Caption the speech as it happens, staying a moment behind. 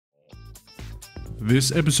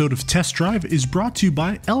This episode of Test Drive is brought to you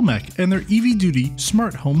by Elmec and their EV Duty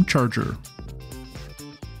Smart Home Charger.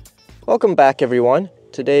 Welcome back, everyone.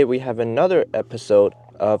 Today we have another episode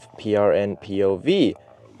of PRNPOV,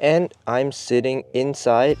 and I'm sitting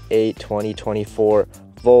inside a 2024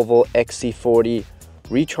 Volvo XC40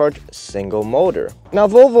 Recharge single motor. Now,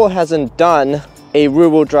 Volvo hasn't done a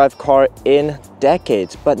rear-wheel drive car in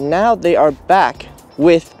decades, but now they are back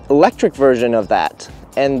with electric version of that,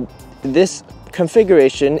 and this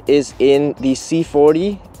configuration is in the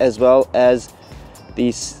C40 as well as the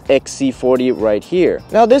XC40 right here.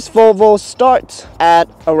 Now, this Volvo starts at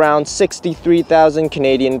around 63,000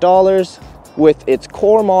 Canadian dollars with its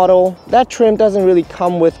core model. That trim doesn't really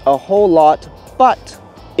come with a whole lot, but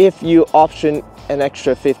if you option an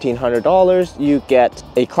extra $1,500, you get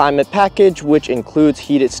a climate package which includes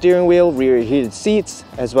heated steering wheel, rear heated seats,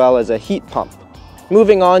 as well as a heat pump.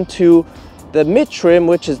 Moving on to the mid trim,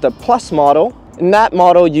 which is the Plus model. In that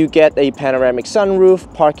model, you get a panoramic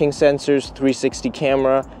sunroof, parking sensors, 360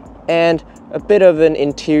 camera, and a bit of an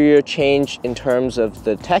interior change in terms of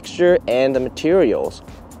the texture and the materials.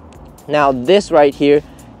 Now, this right here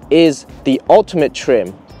is the ultimate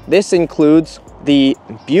trim. This includes the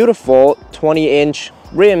beautiful 20-inch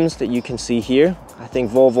rims that you can see here. I think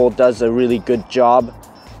Volvo does a really good job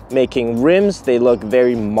making rims. They look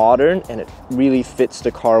very modern and it really fits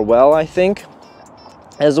the car well, I think.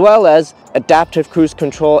 As well as adaptive cruise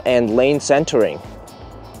control and lane centering.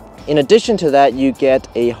 In addition to that, you get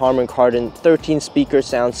a Harman Kardon 13-speaker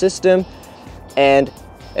sound system, and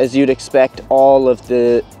as you'd expect, all of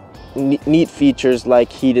the neat features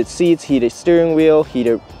like heated seats, heated steering wheel,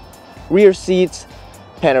 heated rear seats,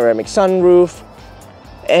 panoramic sunroof,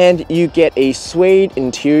 and you get a suede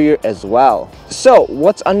interior as well. So,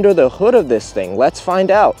 what's under the hood of this thing? Let's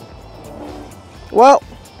find out. Well,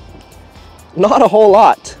 not a whole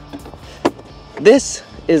lot. This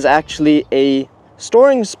is actually a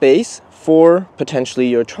storing space for potentially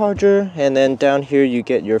your charger, and then down here you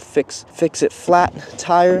get your fix-it flat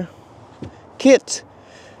tire kit.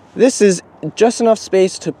 This is just enough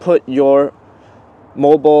space to put your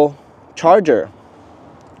mobile charger.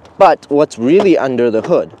 But what's really under the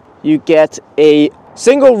hood? You get a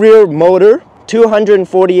single rear motor,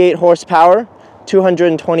 248 horsepower,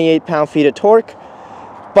 228 pound-feet of torque,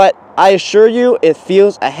 but I assure you it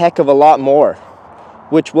feels a heck of a lot more,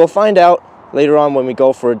 which we'll find out later on when we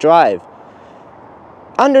go for a drive.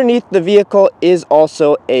 Underneath the vehicle is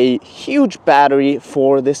also a huge battery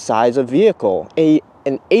for this size of vehicle,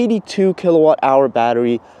 an 82 kilowatt hour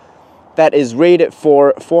battery that is rated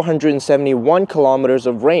for 471 kilometers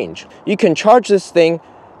of range. You can charge this thing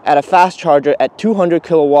at a fast charger at 200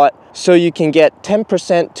 kilowatt, so you can get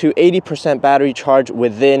 10% to 80% battery charge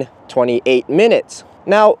within 28 minutes.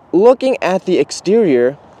 Now, looking at the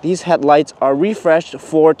exterior, these headlights are refreshed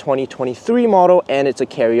for 2023 model, and it's a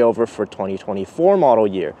carryover for 2024 model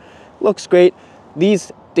year. Looks great.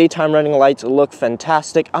 These daytime running lights look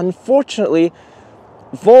fantastic. Unfortunately,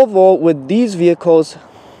 Volvo with these vehicles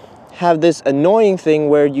have this annoying thing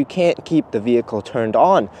where you can't keep the vehicle turned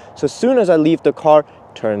on. So as soon as I leave the car,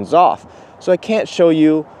 it turns off. So I can't show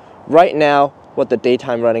you right now what the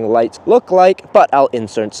daytime running lights look like, but I'll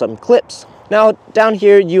insert some clips. Now, down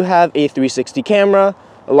here you have a 360 camera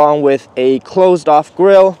along with a closed off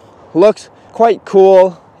grille. Looks quite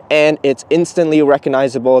cool, and it's instantly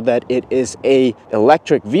recognizable that it is an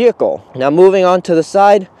electric vehicle. Now, moving on to the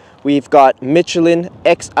side, we've got Michelin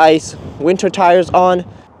X-Ice winter tires on.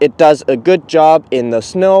 It does a good job in the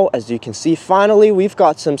snow. As you can see, finally we've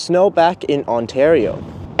got some snow back in Ontario.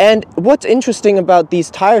 And what's interesting about these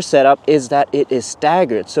tire setup is that it is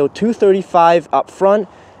staggered. So 235 up front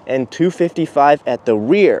and 255 at the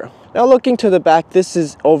rear. Now, looking to the back, this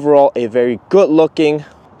is overall a very good looking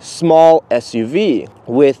small SUV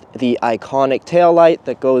with the iconic taillight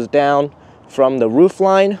that goes down from the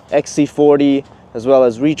roofline, XC40 as well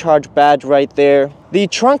as Recharge badge right there. The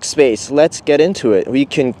trunk space, let's get into it. We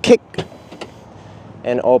can kick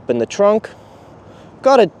and open the trunk.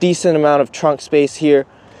 Got a decent amount of trunk space here.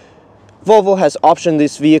 Volvo has optioned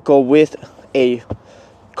this vehicle with a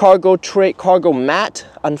cargo mat.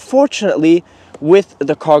 Unfortunately, with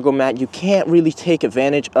the cargo mat, you can't really take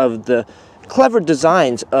advantage of the clever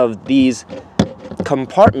designs of these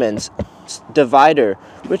compartments divider,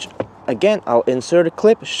 which again, I'll insert a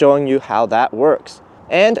clip showing you how that works.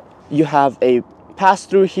 And you have a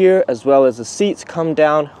pass-through here, as well as the seats come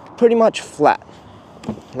down pretty much flat.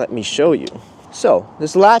 Let me show you. So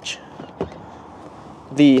this latch,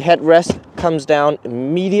 the headrest comes down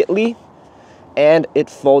immediately and it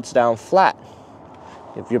folds down flat.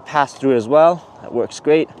 If you're pass-through as well, that works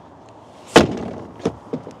great.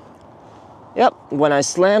 Yep, when I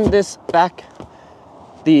slam this back,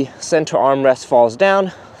 the center armrest falls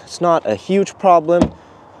down. It's not a huge problem,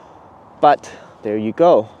 but there you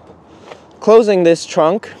go. Closing this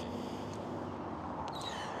trunk.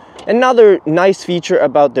 Another nice feature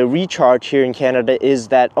about the Recharge here in Canada is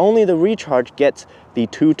that only the Recharge gets the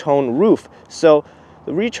two-tone roof. So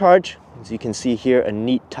the Recharge, as you can see here, a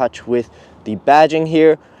neat touch with the badging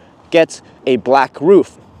here, gets a black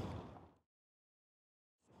roof.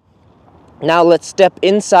 Now let's step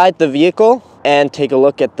inside the vehicle and take a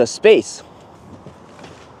look at the space.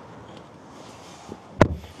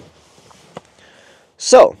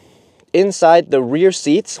 So, inside the rear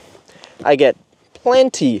seats, I get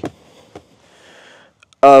plenty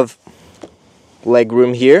of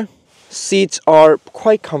legroom here. Seats are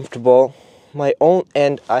quite comfortable.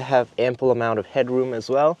 And I have ample amount of headroom as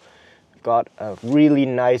well. Got a really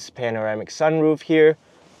nice panoramic sunroof here.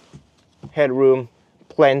 Headroom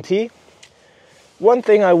plenty. One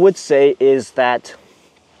thing I would say is that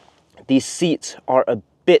these seats are a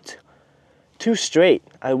bit too straight.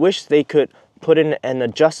 I wish they could put in an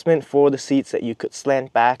adjustment for the seats that you could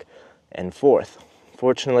slant back and forth.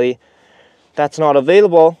 Fortunately, that's not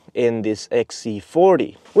available in this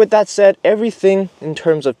XC40. With that said, everything in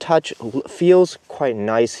terms of touch feels quite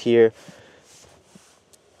nice here.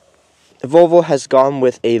 Volvo has gone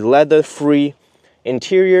with a leather-free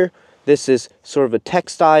interior. This is sort of a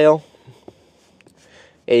textile,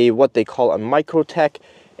 what they call a microtech,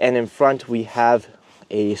 and in front we have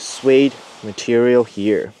a suede material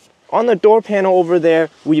here. On the door panel over there,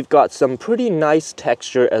 we've got some pretty nice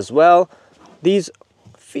texture as well. These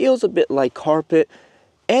feels a bit like carpet,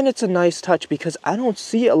 and it's a nice touch because I don't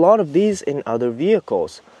see a lot of these in other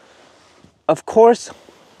vehicles. Of course,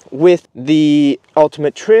 with the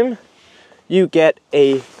Ultimate trim, you get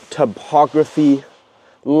a topography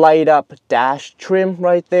light up dash trim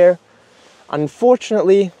right there.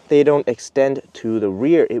 Unfortunately, they don't extend to the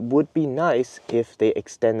rear. It would be nice if they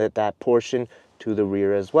extended that portion to the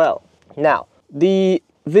rear as well. Now, the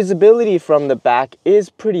visibility from the back is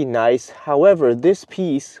pretty nice. However, this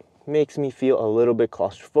piece makes me feel a little bit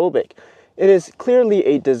claustrophobic. It is clearly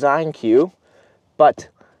a design cue, but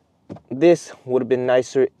this would have been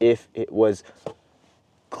nicer if it was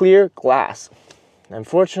clear glass.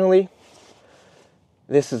 Unfortunately,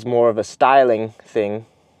 this is more of a styling thing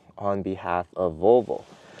on behalf of Volvo.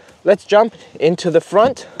 Let's jump into the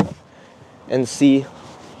front and see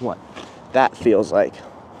what that feels like.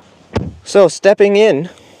 So stepping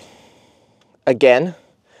in, again,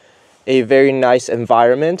 a very nice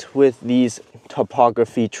environment with these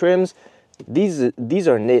topography trims. These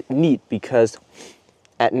are neat because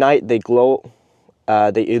at night they glow,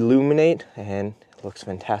 they illuminate, and it looks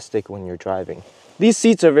fantastic when you're driving. These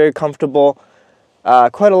seats are very comfortable,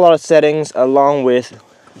 quite a lot of settings, along with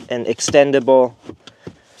an extendable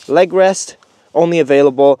leg rest, only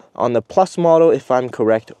available on the Plus model if I'm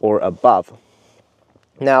correct, or above.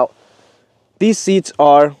 Now, these seats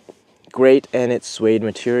are great and it's suede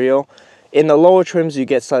material. In the lower trims you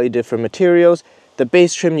get slightly different materials. The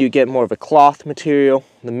base trim you get more of a cloth material.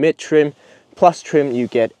 The mid trim, Plus trim, you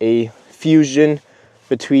get a fusion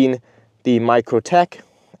between the Microtech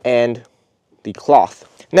and the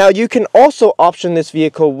cloth. Now you can also option this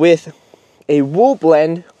vehicle with a wool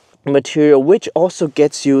blend material, which also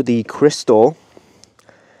gets you the crystal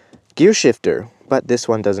gear shifter, but this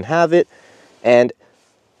one doesn't have it, and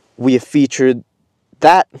we have featured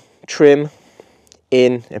that trim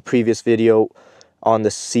in a previous video on the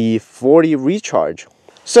C40 Recharge.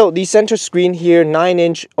 So the center screen here,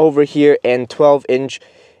 9-inch over here and 12-inch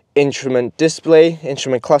instrument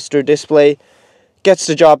cluster display, gets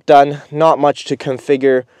the job done. Not much to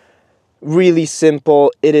configure, really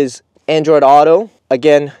simple. It is Android Auto.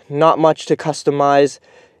 Again, not much to customize,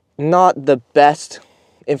 not the best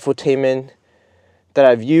infotainment that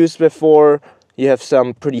I've used before. You have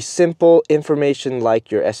some pretty simple information like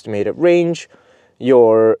your estimated range,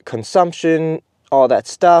 your consumption, all that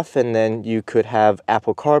stuff, and then you could have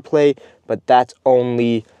Apple CarPlay, but that's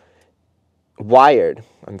only wired,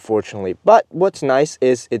 unfortunately. But what's nice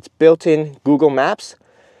is it's built-in Google Maps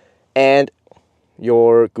and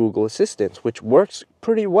your Google Assistant, which works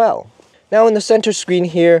pretty well. Now in the center screen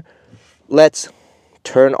here, let's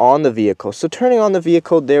turn on the vehicle. So turning on the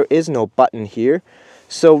vehicle, there is no button here.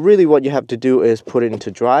 So really what you have to do is put it into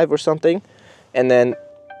drive or something, and then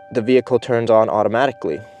the vehicle turns on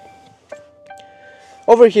automatically.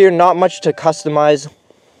 Over here, not much to customize.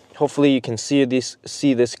 Hopefully you can see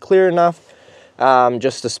this clear enough.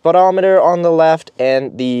 Just the speedometer on the left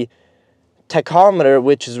and the tachometer,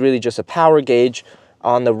 which is really just a power gauge,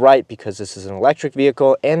 on the right because this is an electric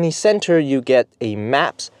vehicle. And the center, you get a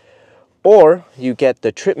maps Or you get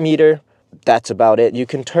the trip meter. That's about it. You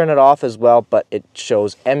can turn it off as well, but it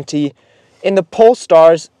shows empty. In the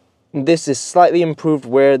Polestars, this is slightly improved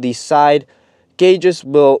where the side gauges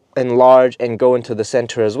will enlarge and go into the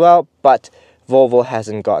center as well, but Volvo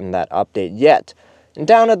hasn't gotten that update yet. And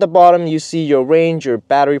down at the bottom, you see your range, your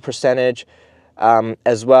battery percentage,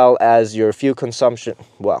 as well as your fuel consumption,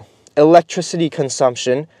 well, electricity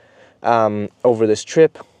consumption over this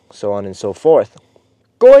trip, so on and so forth.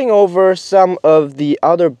 Going over some of the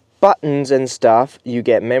other buttons and stuff, you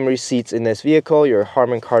get memory seats in this vehicle, your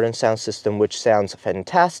Harman Kardon sound system, which sounds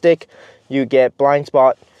fantastic. You get blind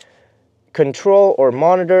spot control or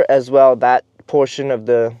monitor as well. That portion of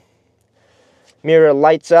the mirror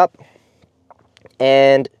lights up.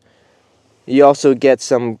 And you also get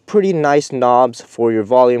some pretty nice knobs for your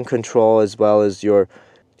volume control as well as your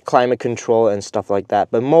climate control and stuff like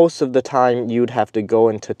that. But most of the time you'd have to go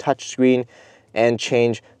into touchscreen and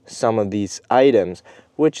change some of these items,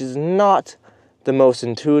 which is not the most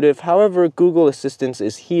intuitive. However, Google Assistant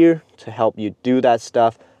is here to help you do that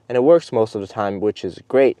stuff, and it works most of the time, which is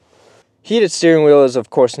great. Heated steering wheel is of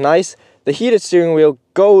course nice. The heated steering wheel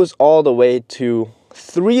goes all the way to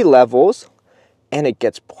 3 levels, and it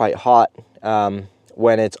gets quite hot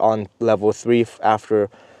when it's on level 3 after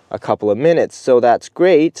a couple of minutes, so that's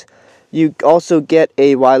great. You also get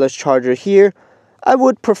a wireless charger here. I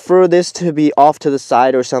would prefer this to be off to the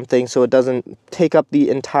side or something so it doesn't take up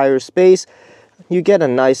the entire space. You get a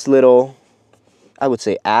nice little, I would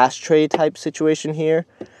say, ashtray type situation here.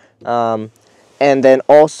 And then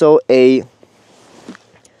also a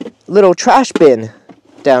little trash bin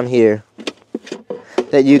down here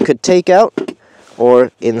that you could take out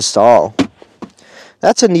or install.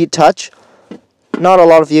 That's a neat touch. Not a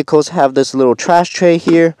lot of vehicles have this little trash tray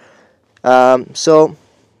here. So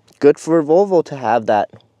good for Volvo to have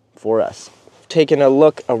that for us. Taking a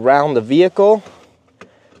look around the vehicle,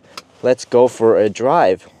 let's go for a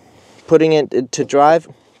drive. Putting it into drive,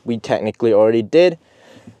 we technically already did.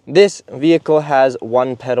 This vehicle has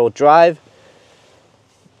 1 pedal drive,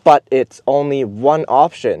 but it's only one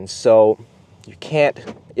option, so you can't,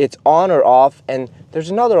 it's on or off. And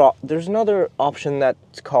there's another option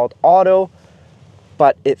that's called auto,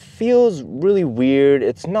 but it feels really weird.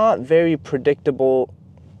 It's not very predictable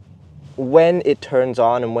when it turns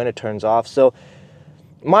on and when it turns off. So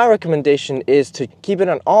my recommendation is to keep it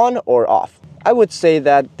on or off. I would say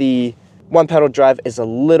that the 1 pedal drive is a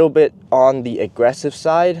little bit on the aggressive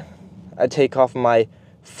side. I take off my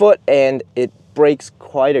foot and it brakes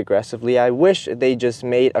quite aggressively. I wish they just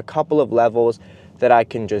made a couple of levels that I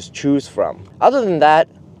can just choose from. Other than that,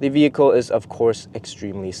 the vehicle is of course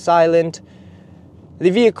extremely silent. The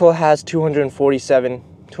vehicle has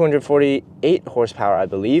 248 horsepower, I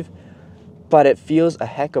believe, but it feels a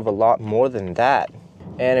heck of a lot more than that.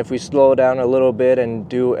 And if we slow down a little bit and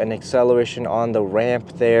do an acceleration on the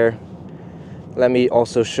ramp there, let me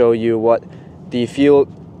also show you what the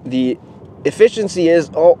efficiency is.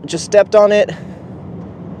 Oh, just stepped on it.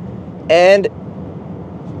 And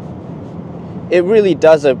it really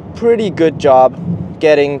does a pretty good job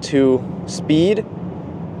getting to speed.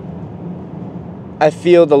 I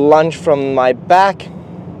feel the lunge from my back.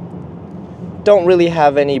 Don't really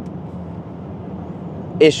have any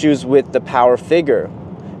issues with the power figure.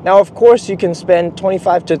 Now, of course, you can spend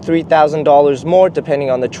 $2,500 to $3,000 more depending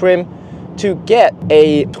on the trim to get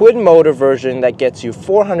a twin motor version that gets you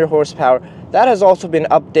 400 horsepower. That has also been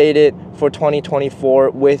updated for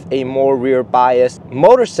 2024 with a more rear biased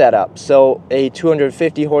motor setup. So a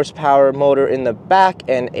 250 horsepower motor in the back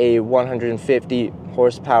and a 150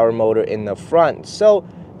 horsepower motor in the front. So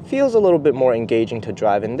feels a little bit more engaging to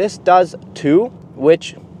drive, and this does too,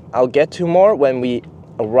 which I'll get to more when we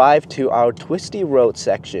arrive to our Twisty road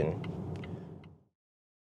section.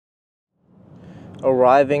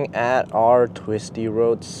 Arriving at our Twisty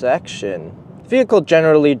road section. The vehicle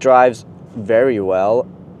generally drives very well.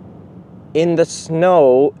 In the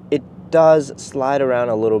snow, it does slide around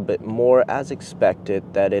a little bit more, as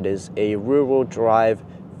expected, that it is a rear-wheel drive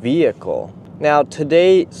vehicle. Now,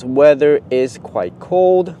 today's weather is quite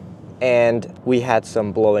cold, and we had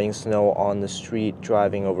some blowing snow on the street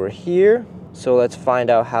driving over here. So let's find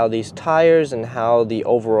out how these tires and how the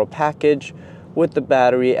overall package with the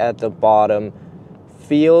battery at the bottom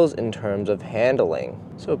feels in terms of handling.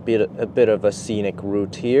 So a bit of a scenic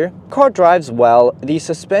route here. Car drives well. The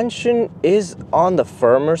suspension is on the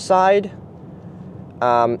firmer side,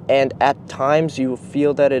 and at times you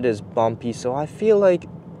feel that it is bumpy. So I feel like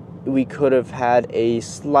we could have had a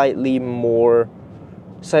slightly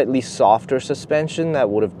softer suspension that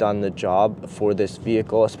would have done the job for this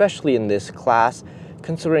vehicle, especially in this class.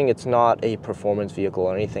 considering it's not a performance vehicle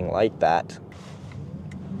or anything like that.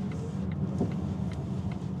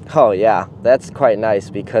 Oh yeah, that's quite nice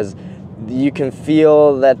because you can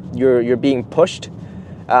feel that you're being pushed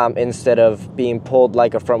instead of being pulled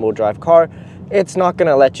like a front-wheel drive car. It's not going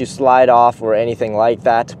to let you slide off or anything like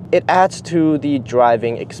that. It adds to the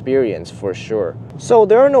driving experience for sure. So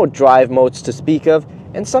there are no drive modes to speak of,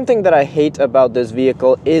 and something that I hate about this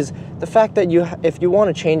vehicle is the fact that if you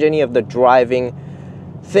want to change any of the driving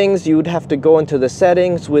things, you would have to go into the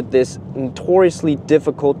settings with this notoriously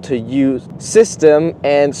difficult to use system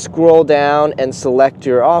and scroll down and select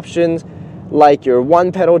your options like your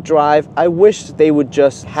one pedal drive. I wish they would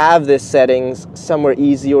just have this settings somewhere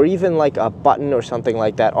easy, or even like a button or something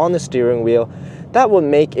like that on the steering wheel. That would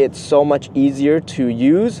make it so much easier to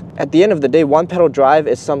use. At the end of the day, one pedal drive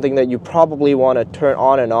is something that you probably want to turn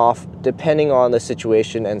on and off depending on the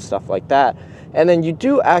situation and stuff like that. And then you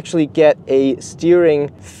do actually get a steering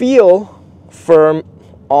feel firm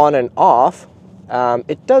on and off.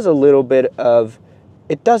 It does add a little bit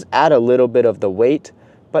of the weight,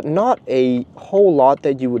 but not a whole lot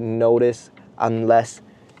that you would notice unless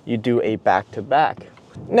you do a back-to-back.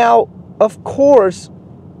 Now, of course,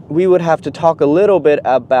 we would have to talk a little bit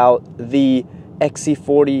about the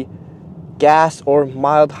XC40 gas or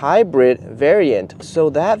mild hybrid variant. So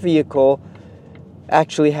that vehicle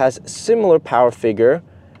actually has similar power figure,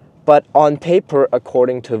 but on paper,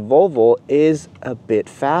 according to Volvo, is a bit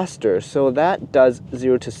faster. So that does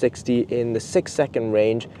 0 to 60 in the 6-second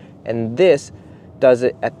range, and this does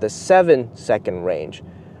it at the 7-second range.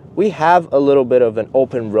 We have a little bit of an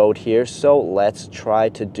open road here, so let's try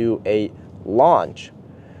to do a launch.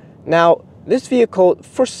 Now, this vehicle,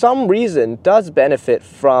 for some reason, does benefit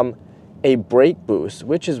from a brake boost,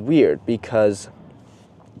 which is weird because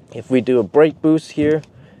if we do a brake boost here,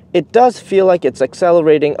 it does feel like it's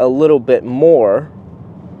accelerating a little bit more,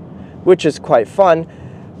 which is quite fun,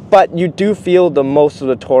 but you do feel the most of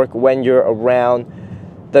the torque when you're around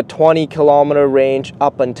the 20-kilometer range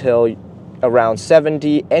up until around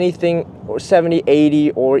 70, anything or 70,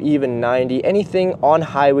 80, or even 90, anything on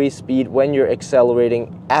highway speed when you're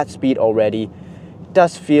accelerating at speed already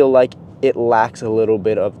does feel like it lacks a little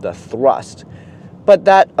bit of the thrust. But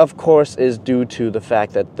that, of course, is due to the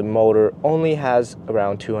fact that the motor only has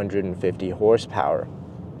around 250 horsepower.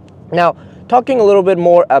 Now, talking a little bit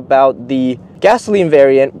more about the gasoline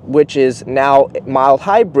variant, which is now mild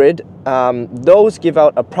hybrid, those give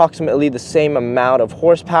out approximately the same amount of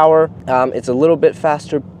horsepower. It's a little bit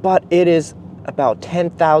faster, but it is about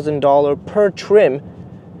 $10,000 per trim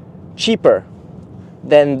cheaper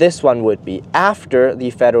than this one would be after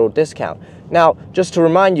the federal discount. Now, just to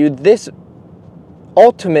remind you, this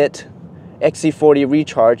ultimate XC40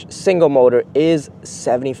 Recharge single motor is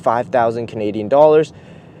 75,000 Canadian dollars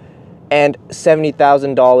and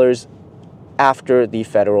 $70,000 after the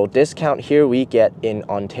federal discount here we get in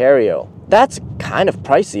Ontario. That's kind of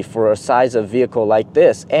pricey for a size of vehicle like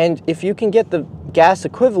this, and if you can get the gas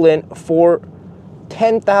equivalent for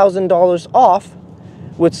 $10,000 off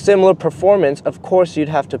with similar performance, of course you'd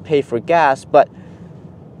have to pay for gas, but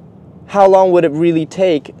how long would it really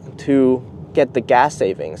take to get the gas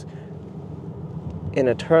savings? In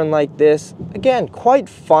a turn like this, again, quite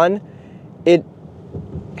fun. It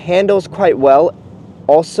handles quite well.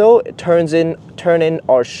 Also, turn in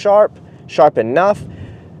are sharp enough.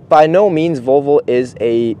 By no means Volvo is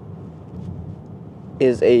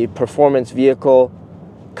a performance vehicle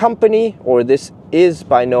company, or this is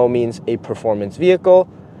by no means a performance vehicle,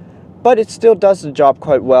 but it still does the job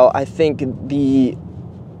quite well. I think the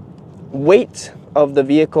weight of the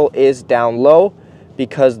vehicle is down low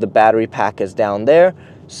because the battery pack is down there,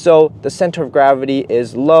 so the center of gravity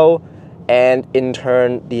is low, and in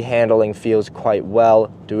turn the handling feels quite well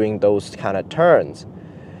doing those kind of turns.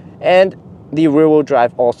 And the rear wheel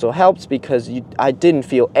drive also helps because I didn't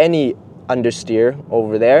feel any understeer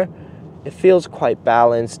over there. It feels quite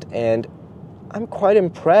balanced, and I'm quite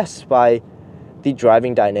impressed by the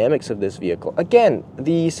driving dynamics of this vehicle. Again,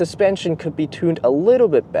 the suspension could be tuned a little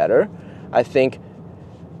bit better. I think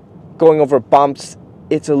going over bumps,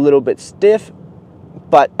 it's a little bit stiff,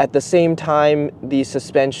 but at the same time, the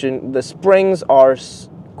suspension, the springs aren't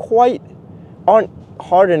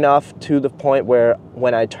hard enough to the point where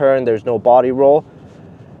when I turn, there's no body roll.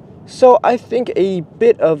 So I think a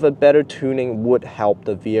bit of a better tuning would help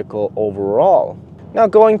the vehicle overall. Now,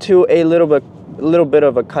 going to a little bit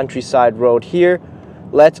of a countryside road here,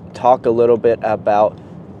 let's talk a little bit about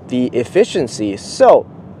the efficiency. So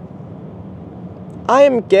I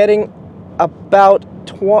am getting about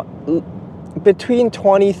between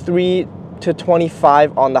 23 to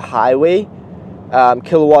 25 on the highway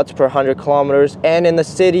kilowatts per 100 kilometers, and in the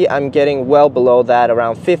city I'm getting well below that,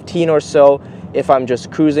 around 15 or so if I'm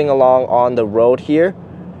just cruising along on the road here.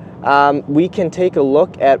 We can take a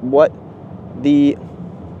look at what the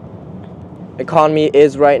economy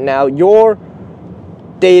is right now. Your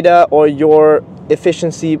data or your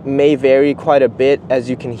efficiency may vary quite a bit. As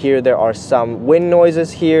you can hear, there are some wind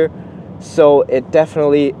noises here, so it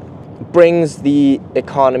definitely brings the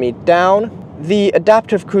economy down. The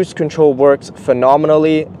adaptive cruise control works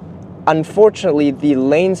phenomenally. Unfortunately, the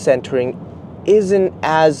lane centering isn't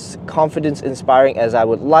as confidence inspiring as I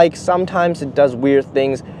would like. Sometimes it does weird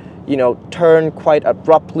things, you know, turn quite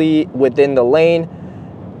abruptly within the lane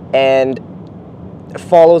and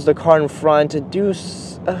follows the car in front to do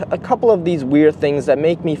a couple of these weird things that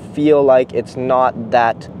make me feel like it's not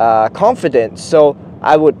that confident. So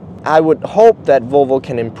I would hope that Volvo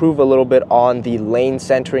can improve a little bit on the lane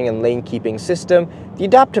centering and lane keeping system. The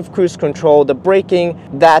adaptive cruise control, the braking,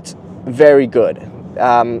 that's very good.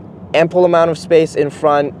 Ample amount of space in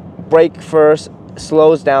front, brake first,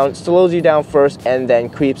 slows you down first, and then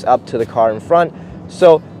creeps up to the car in front.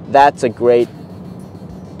 So that's great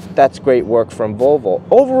work from Volvo.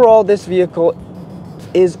 Overall, this vehicle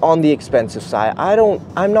is on the expensive side.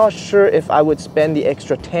 I'm not sure if I would spend the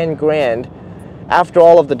extra 10 grand after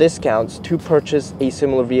all of the discounts to purchase a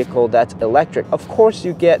similar vehicle that's electric. Of course,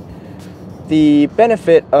 you get the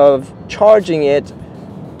benefit of charging it,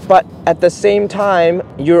 but at the same time,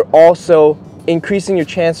 you're also increasing your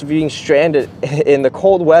chance of being stranded in the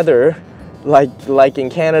cold weather, like in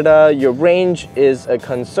Canada. Your range is a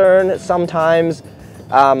concern sometimes.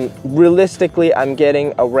 Realistically, I'm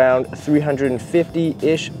getting around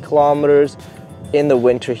 350-ish kilometers in the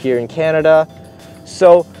winter here in Canada.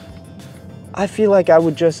 So I feel like I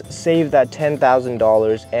would just save that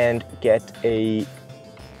 $10,000 and get a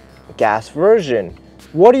gas version.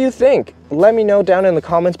 What do you think? Let me know down in the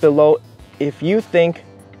comments below if you think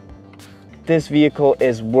this vehicle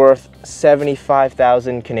is worth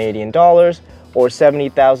 75,000 Canadian dollars or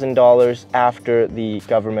 $70,000 after the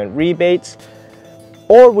government rebates.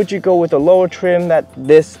 Or would you go with a lower trim that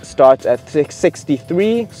this starts at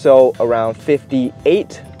 63, so around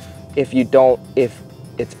 58 if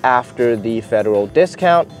it's after the federal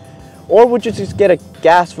discount? Or would you just get a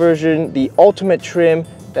gas version, the ultimate trim,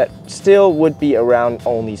 that still would be around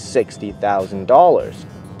only $60,000?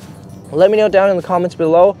 Let me know down in the comments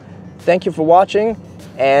below. Thank you for watching,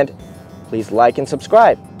 and please like and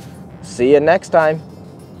subscribe. See you next time.